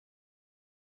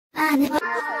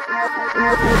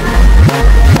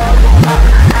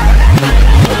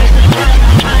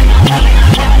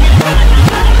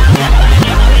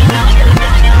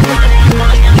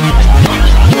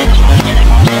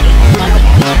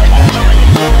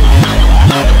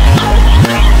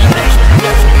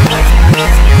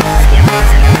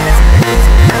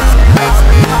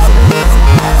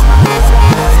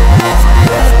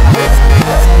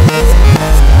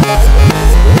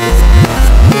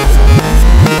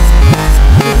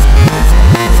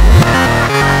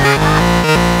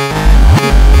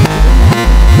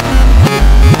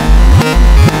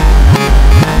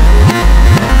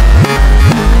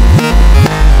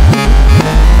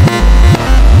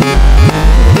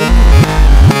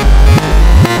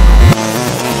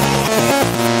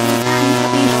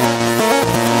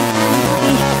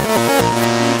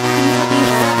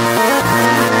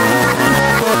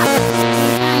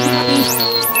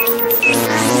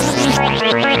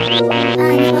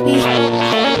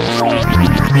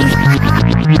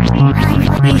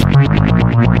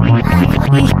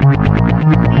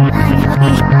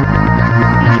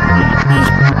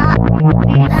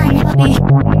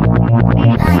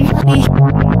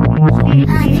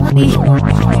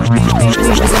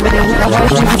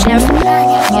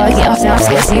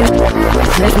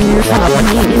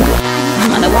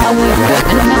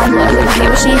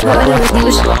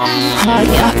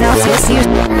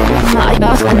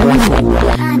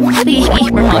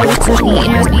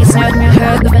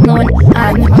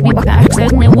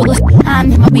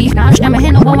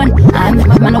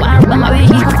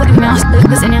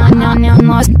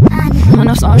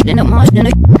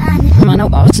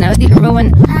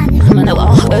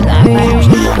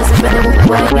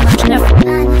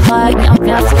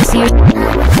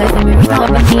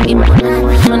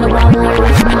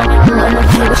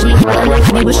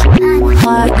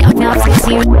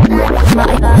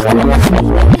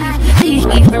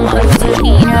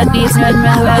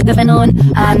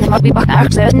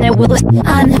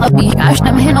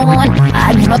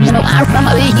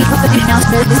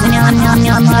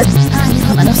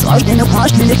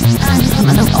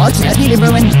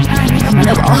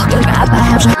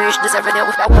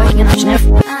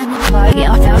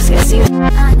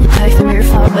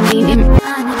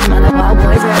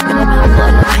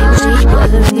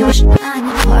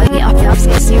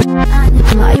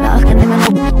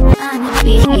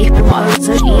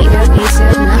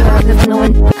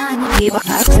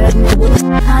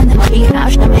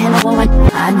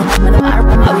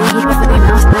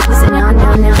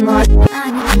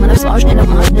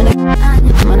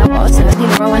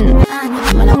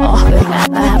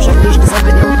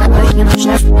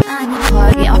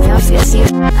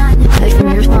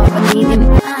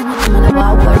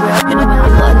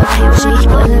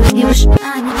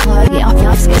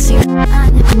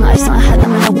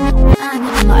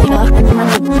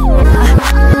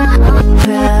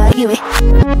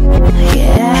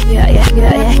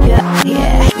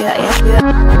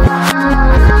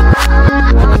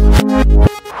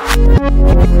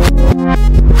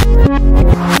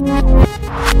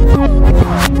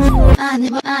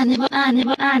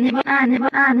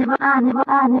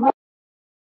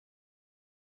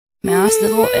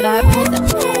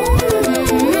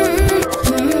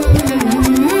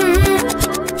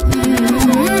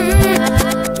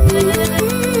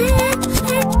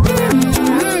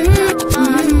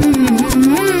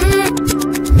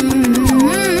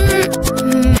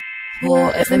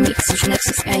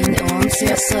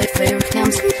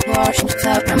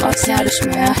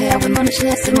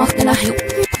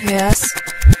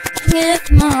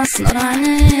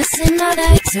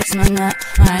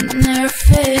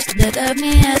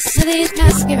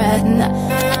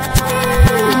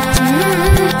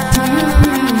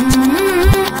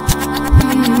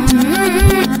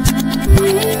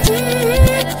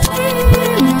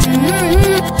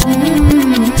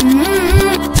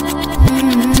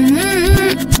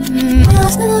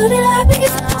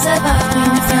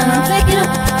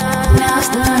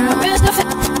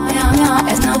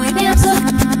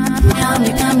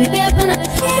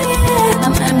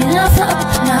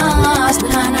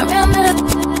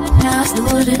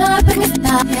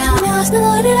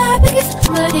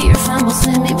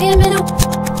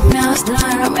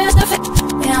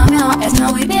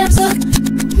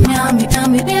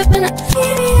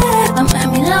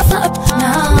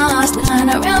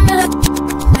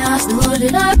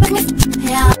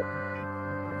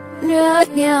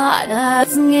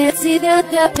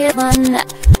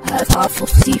Awful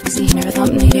steep ziner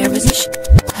them near was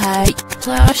Hai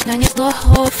Flash na niet nog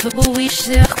hoofd verboeig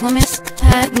zich mis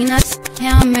Het me nuts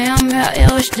ja meer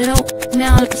eeuwig do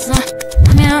melk zon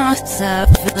meer sap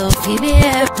veel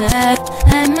back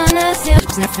and man as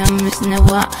if na famous na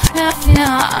wa rafia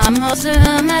I'm also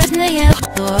mas na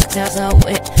echt doctor so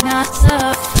it not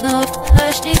so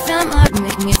first die film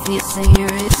make me feel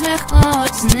serious my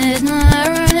thoughts is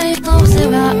not really close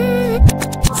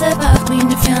about Sebab me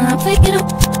the film I pick it up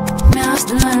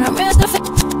Master and I'm rest of it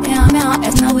Yeah, I'm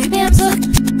as now we be up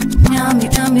Now me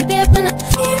tell me be up and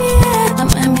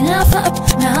I'm enough up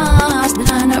Now I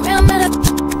still on around me up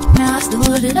Now I still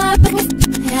hold it up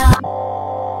Yeah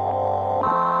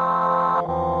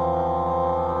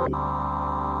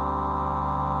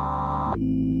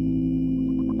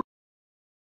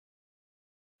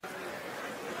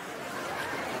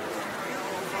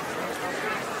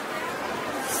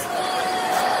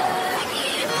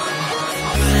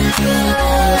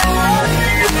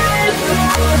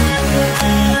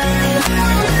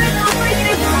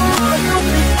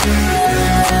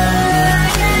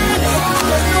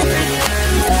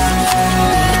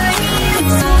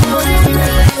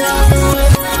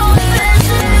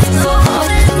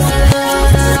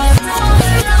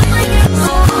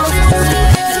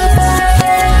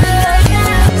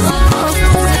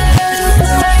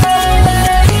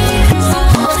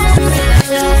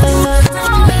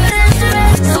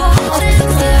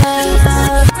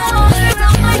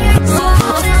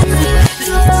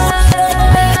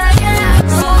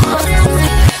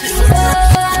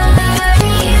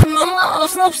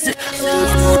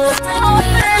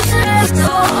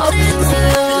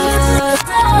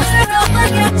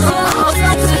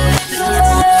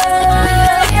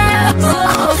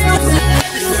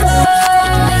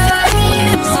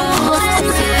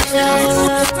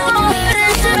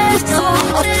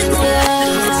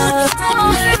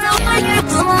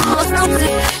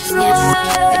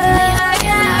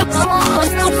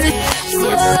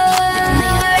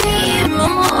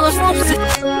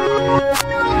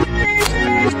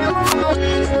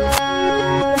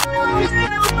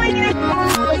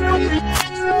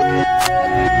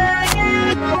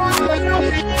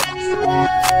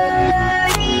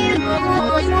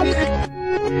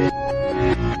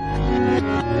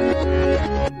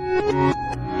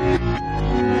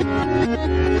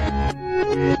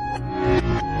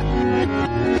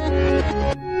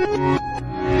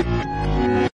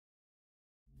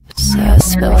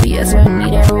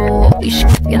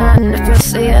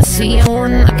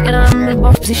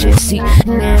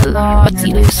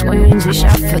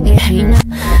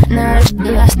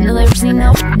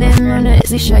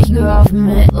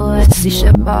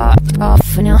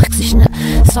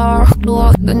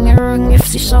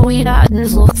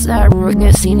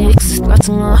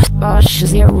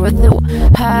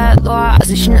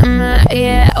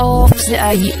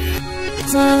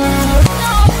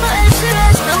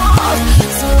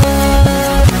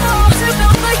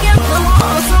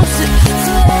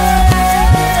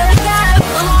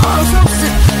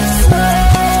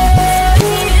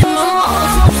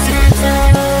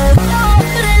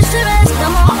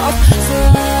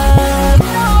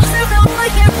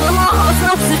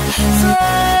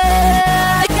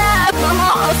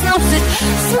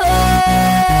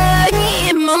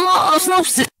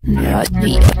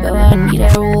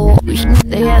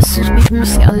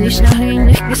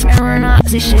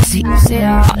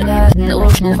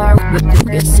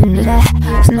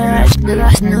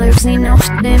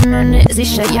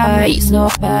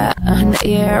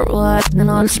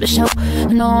Special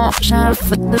no shall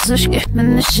for the sushi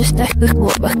men it's just a good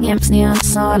work games neon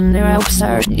sun there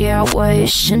outside yeah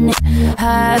wishing it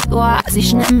had was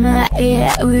ich nimmer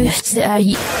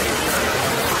say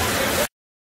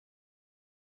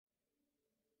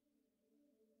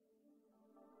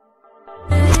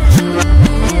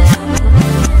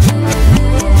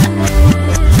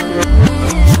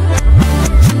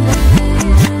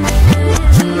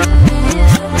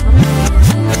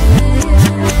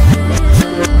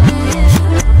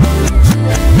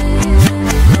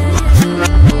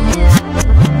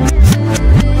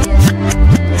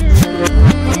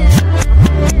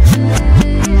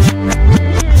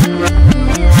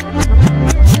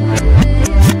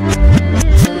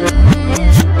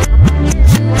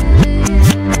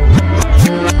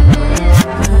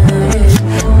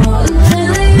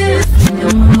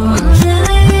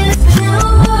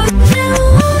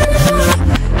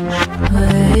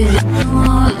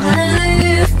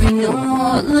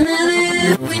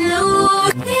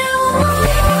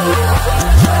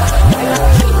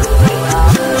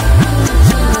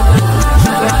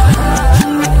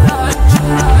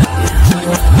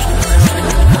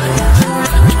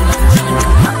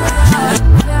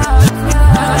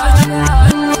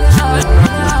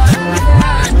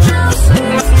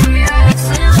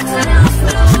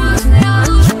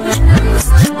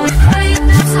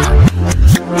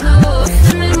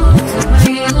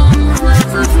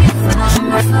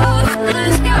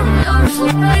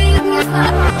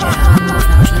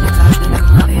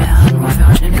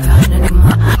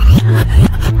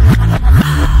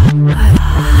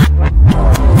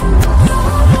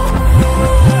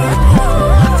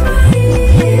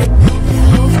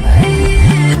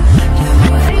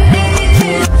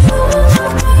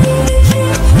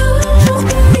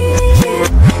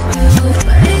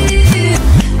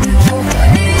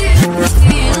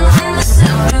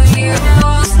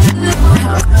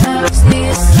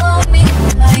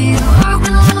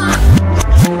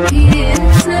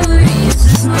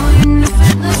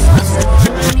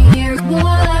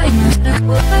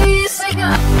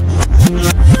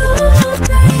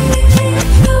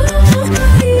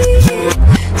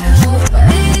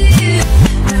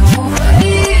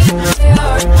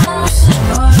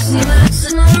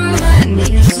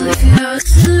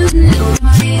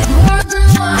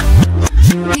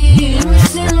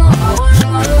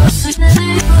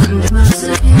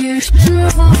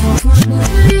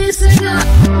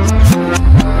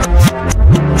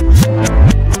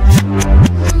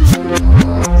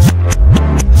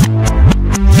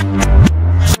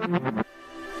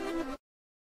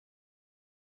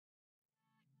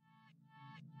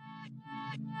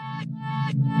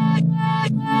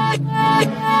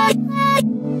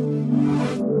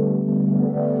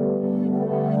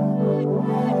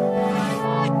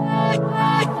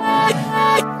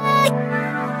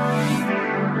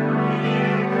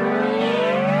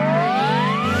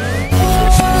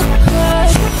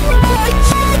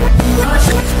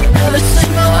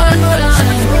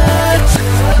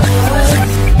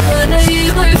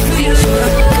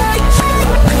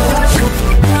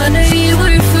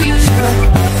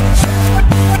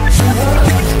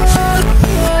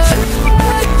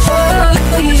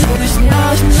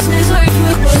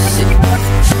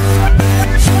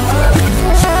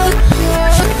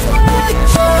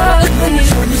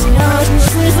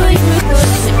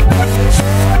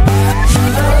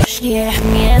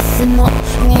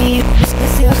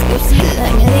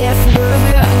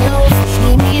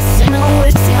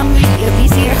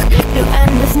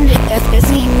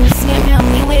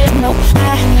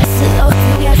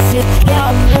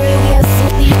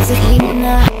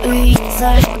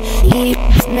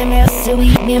me, nem é seu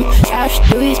e mesmo. Já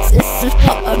estou isso, esse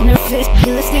pop na face,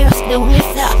 pela stairs, deu me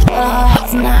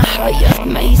that. Na raia,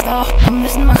 mas só,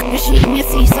 mas não macht geschieht mir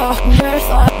sie só. Mir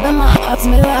só, wenn man als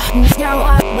mir lacht, nicht ja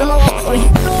was below.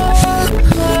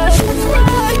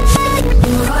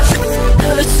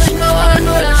 It's just no one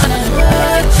would on it.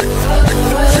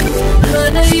 I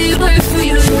know you wait for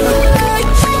you.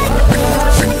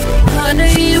 I know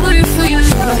you wait for you.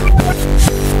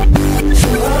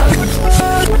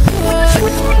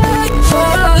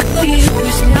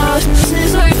 Пусть не осталось ни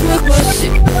за их вопросы.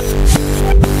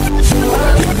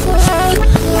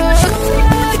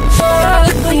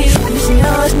 Пусть не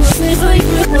осталось ни за их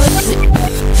вопросы.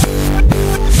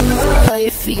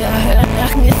 If you heard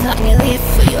nothing, it's not gonna live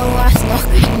for your last knock.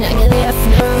 You're not gonna live for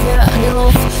your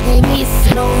love. They miss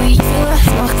it all week for last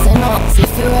knocks and knocks.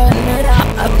 If you're running it up,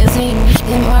 I'm gonna sing you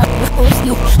can rock the post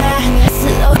you. Yes,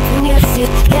 it's out and yes,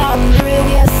 it's yeah, I'm real,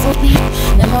 yes, so deep.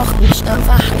 Der macht nicht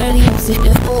einfach nur die Musik,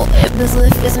 der Bo, etwas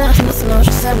lift, es macht muss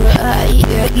noch selber,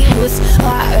 ihr Gibus,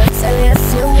 it's a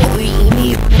lesson, we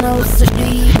need no such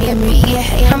deep,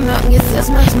 yeah, I'm not jetzt, das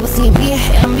macht muss ihm,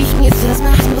 yeah, I'm nicht jetzt, das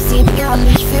macht muss ihm, gar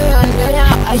nicht für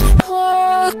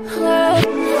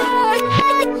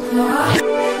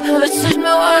it's just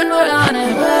no one would on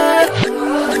it.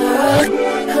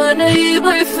 I know you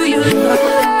wait for you.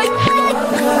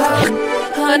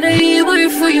 I know you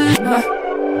wait for you.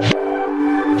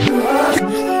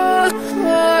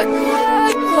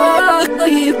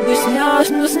 Пусть не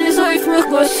осталось ни за их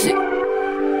вопросы.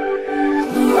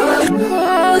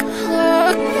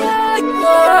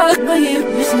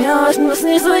 Пусть не осталось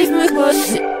ни за их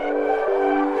вопросы.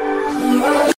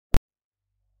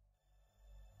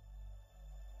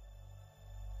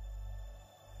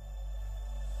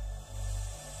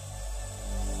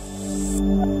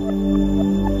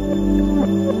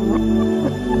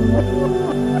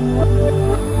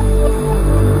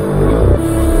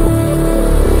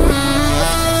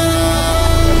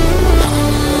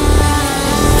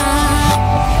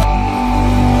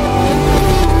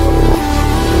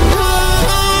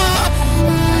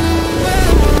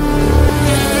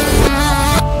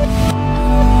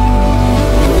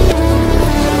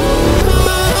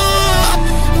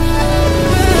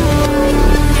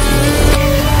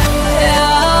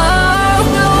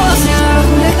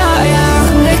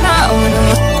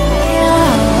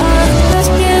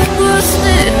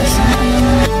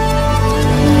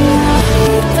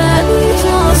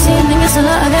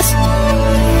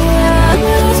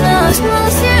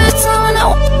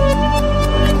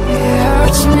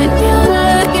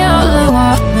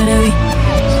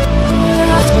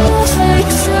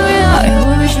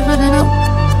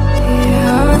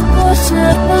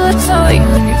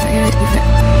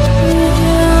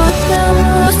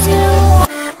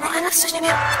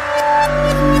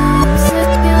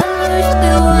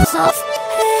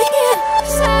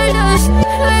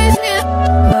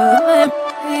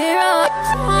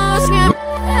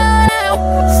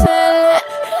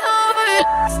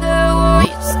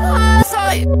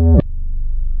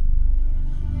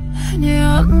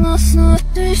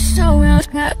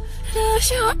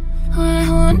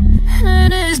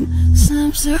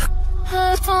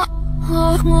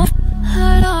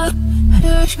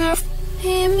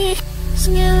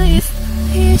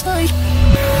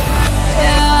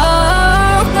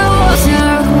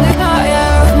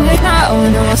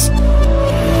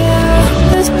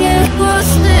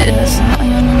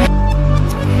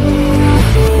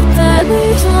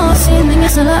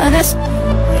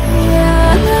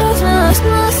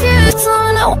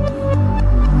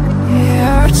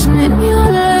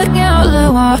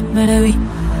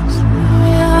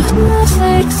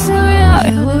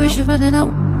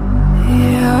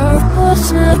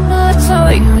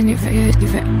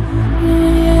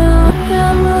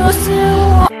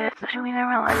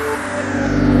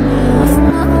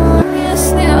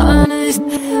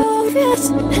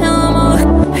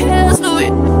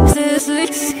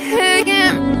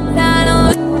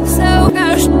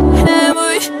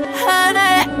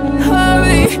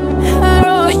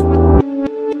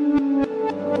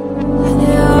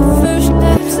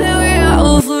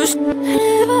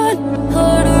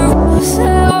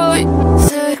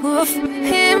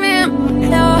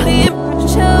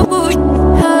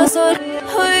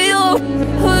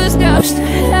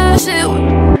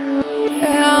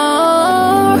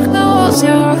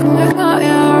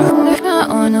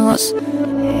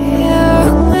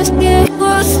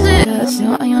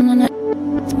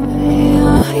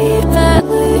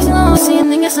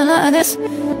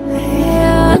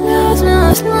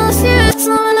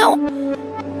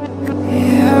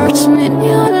 Hurts me,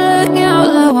 you're the girl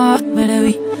I walk, but I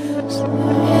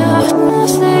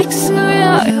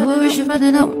Syria, jag vore vad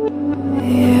det nå.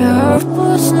 Jag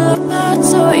får snabbt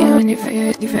så jag ni för.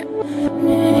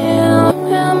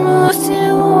 Jag måste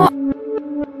gå.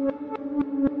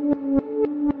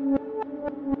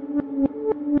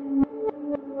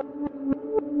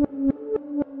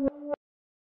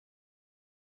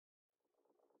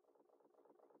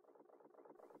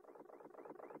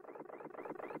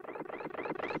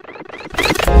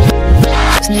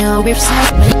 Now we're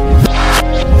separate.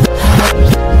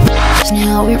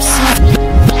 Now we're separate.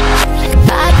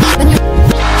 I even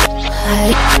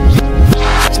hey.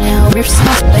 Now we're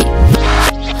separate.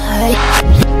 Hey.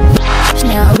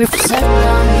 Now we're separate.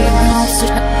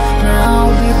 Now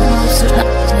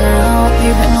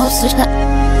we're no such.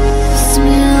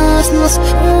 Smells nos.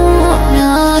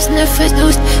 Now sniffers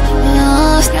those.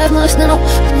 Now scab nos no.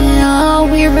 Now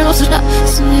we're no such.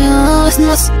 Smells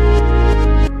nos.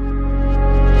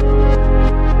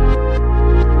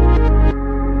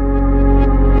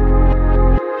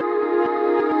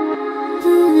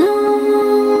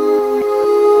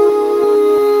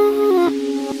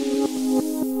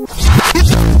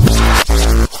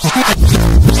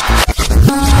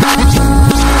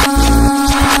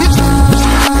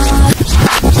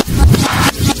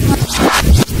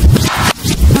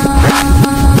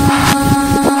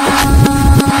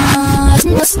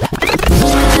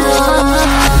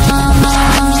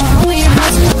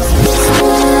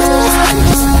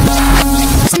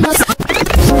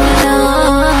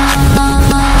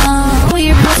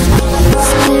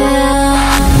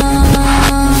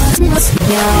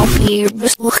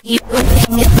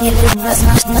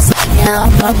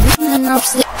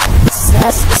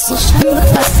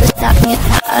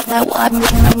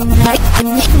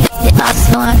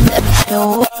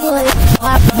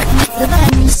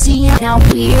 Now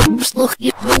we're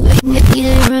looking for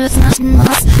witness,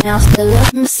 now still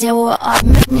up me say what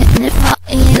I'm making if I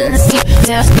ain't see.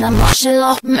 There's not much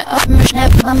love me up me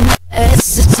snap on me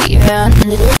city and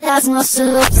it has no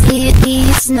self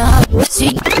it's not what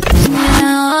you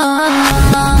now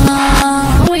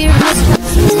we're just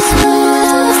looking for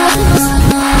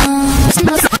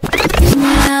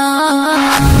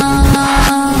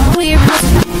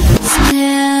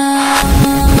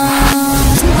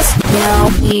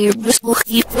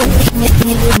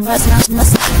was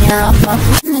nas ja man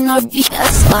nur wie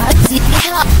es war sie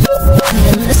ja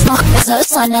es noch besser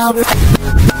sein aber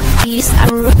ist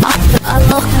Allah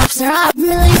surab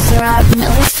milli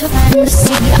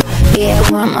fantasy yeah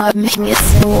when I make me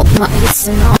so my it's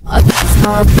no no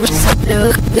so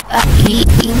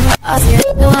as it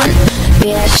done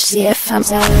yeah she I'm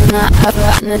saying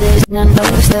about this none of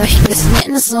the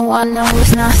this so one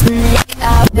knows nothing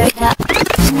I back up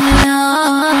we're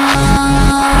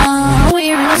not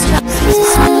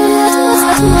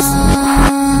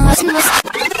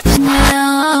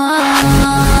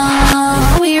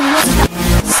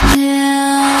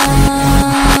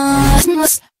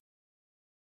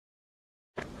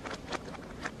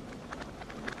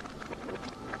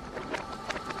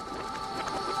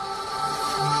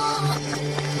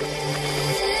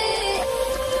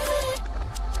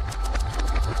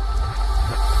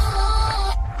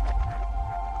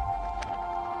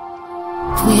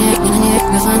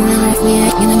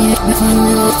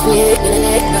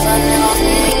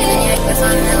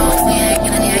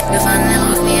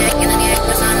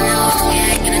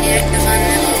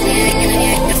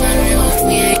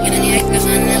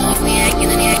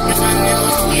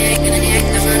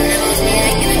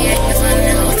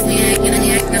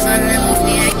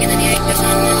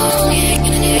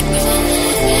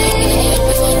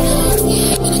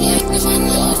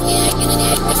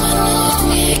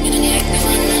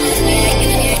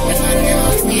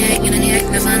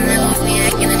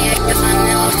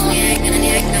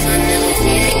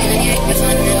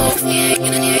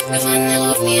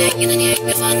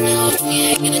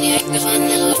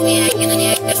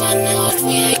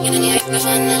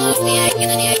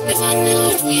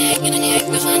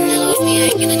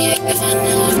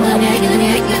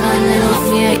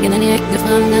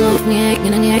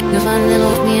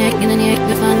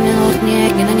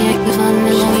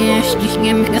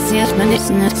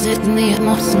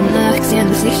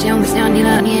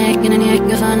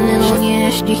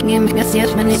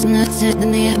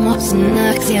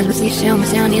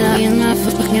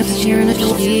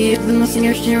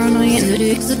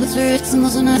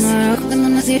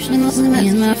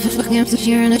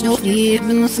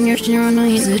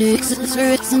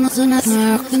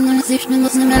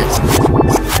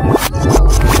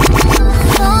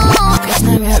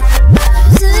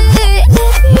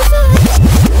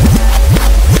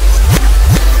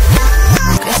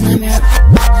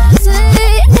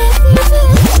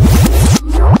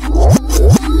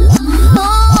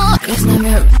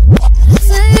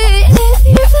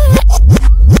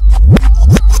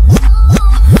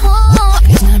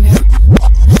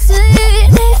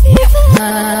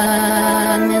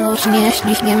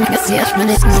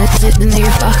Snittet den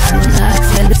nya backen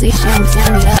Axel sig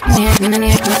chansen vid att Nägen en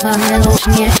egen fan En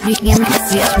låsning Vilken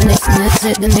ses Men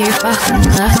snittet den nya backen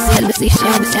Axel sig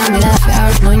chansen vid att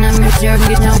För Lojna mot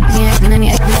Jörgen Nägen en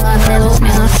egen fan En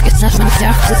låsning Sketsat man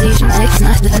Särskilt sig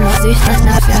Snittet den var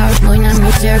systat För Lojna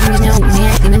mot Jörgen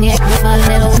Nägen en egen fan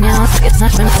En låsning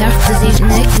Sketsat man Särskilt sig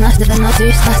Snittet den var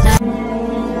systat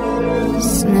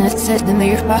Snittet den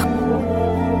nya backen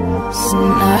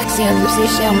Axel sig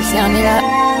chansen vid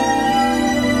att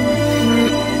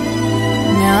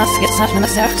Ja, sketsat med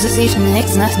Särskilt sig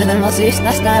Snittet den var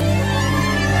systat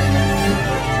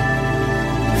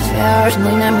För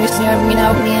Lojna mot Jörgen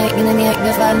Nägen en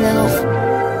egen fan En låsning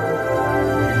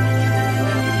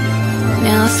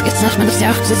Ja, sketsat med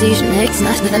Särskilt sig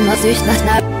Snittet den var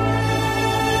systat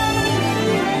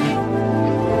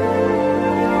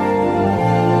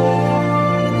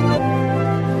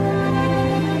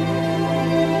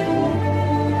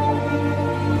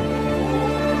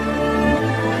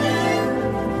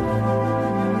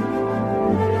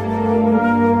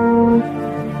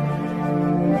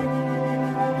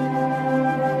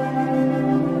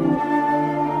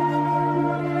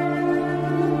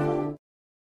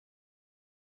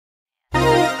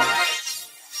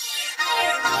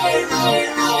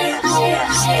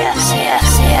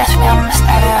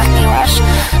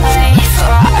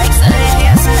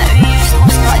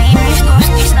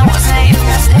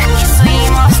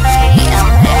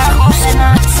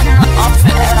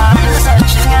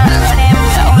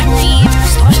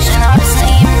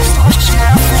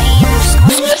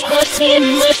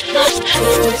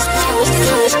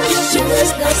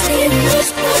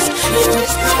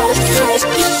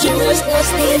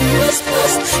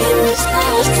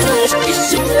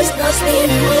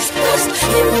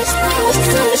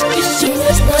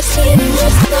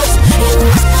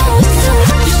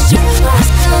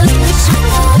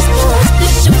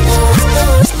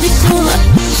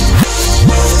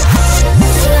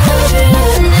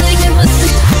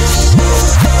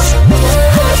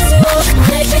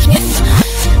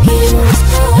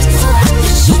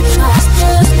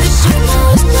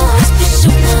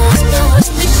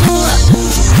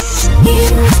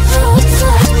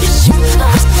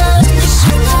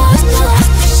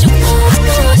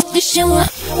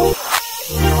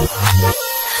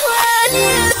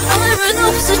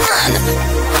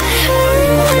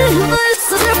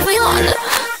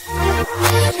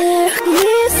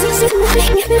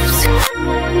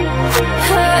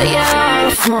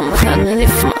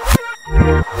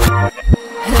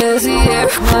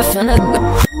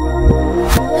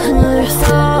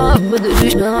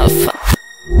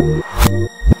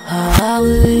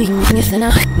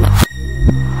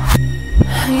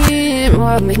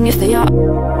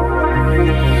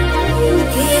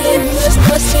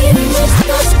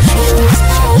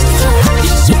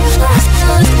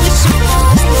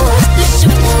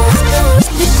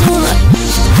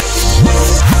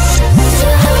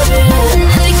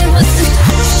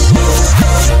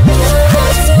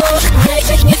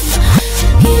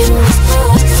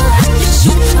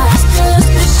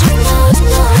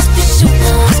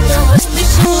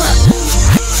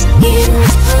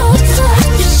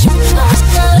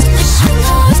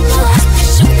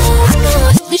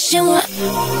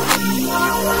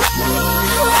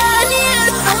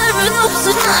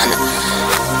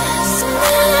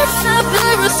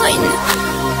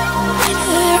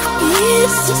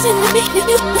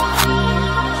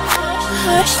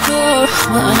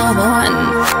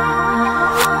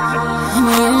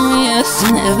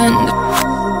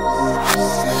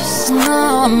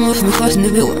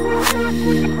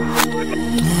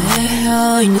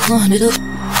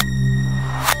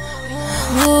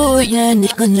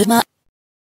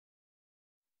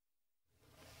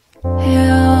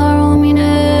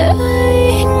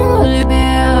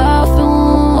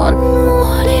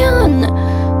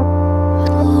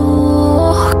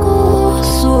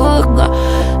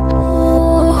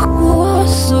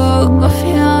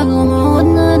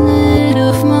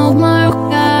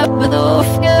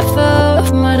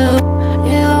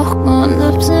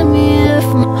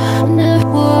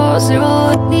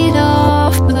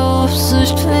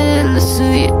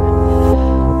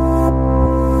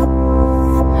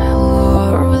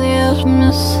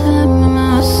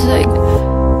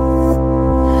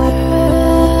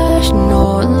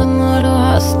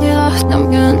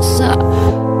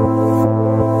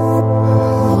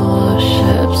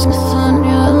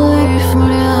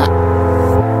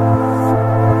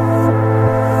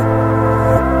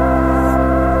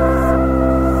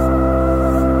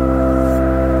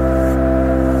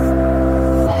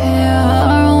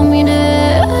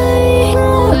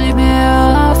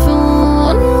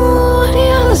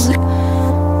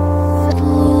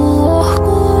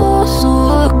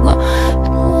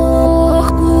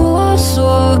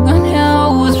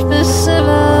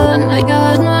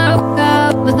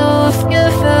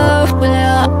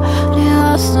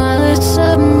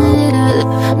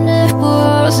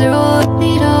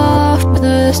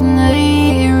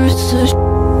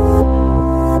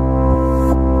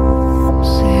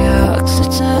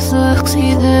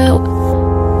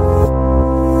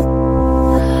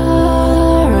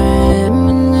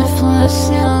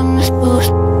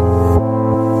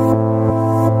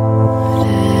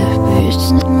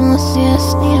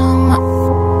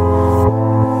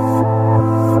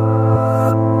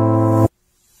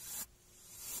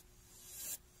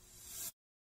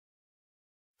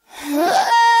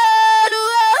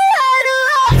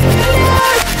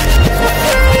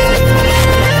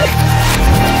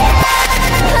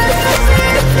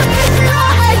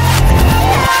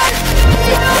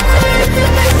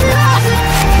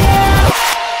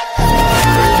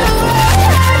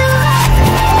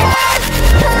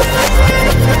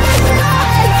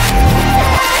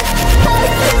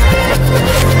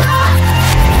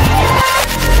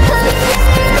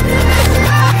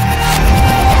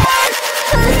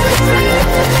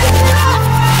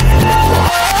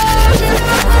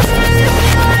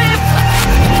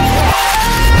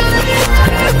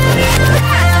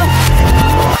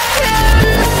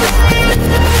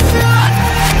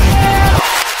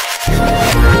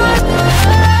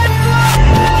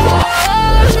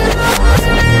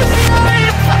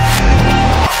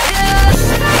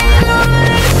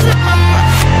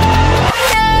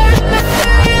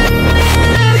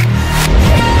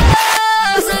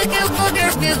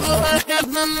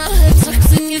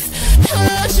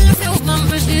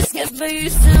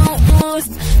face and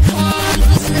almost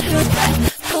cause the back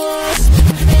cause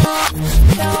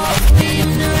can't be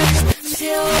nervous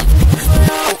still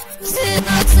cloud sit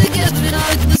not together but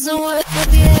I doesn't work for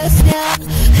the ass now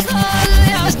cause I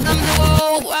lost them the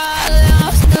world while I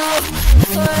lost them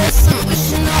first some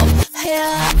wishing up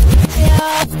yeah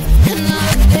and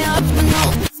I no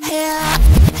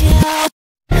yeah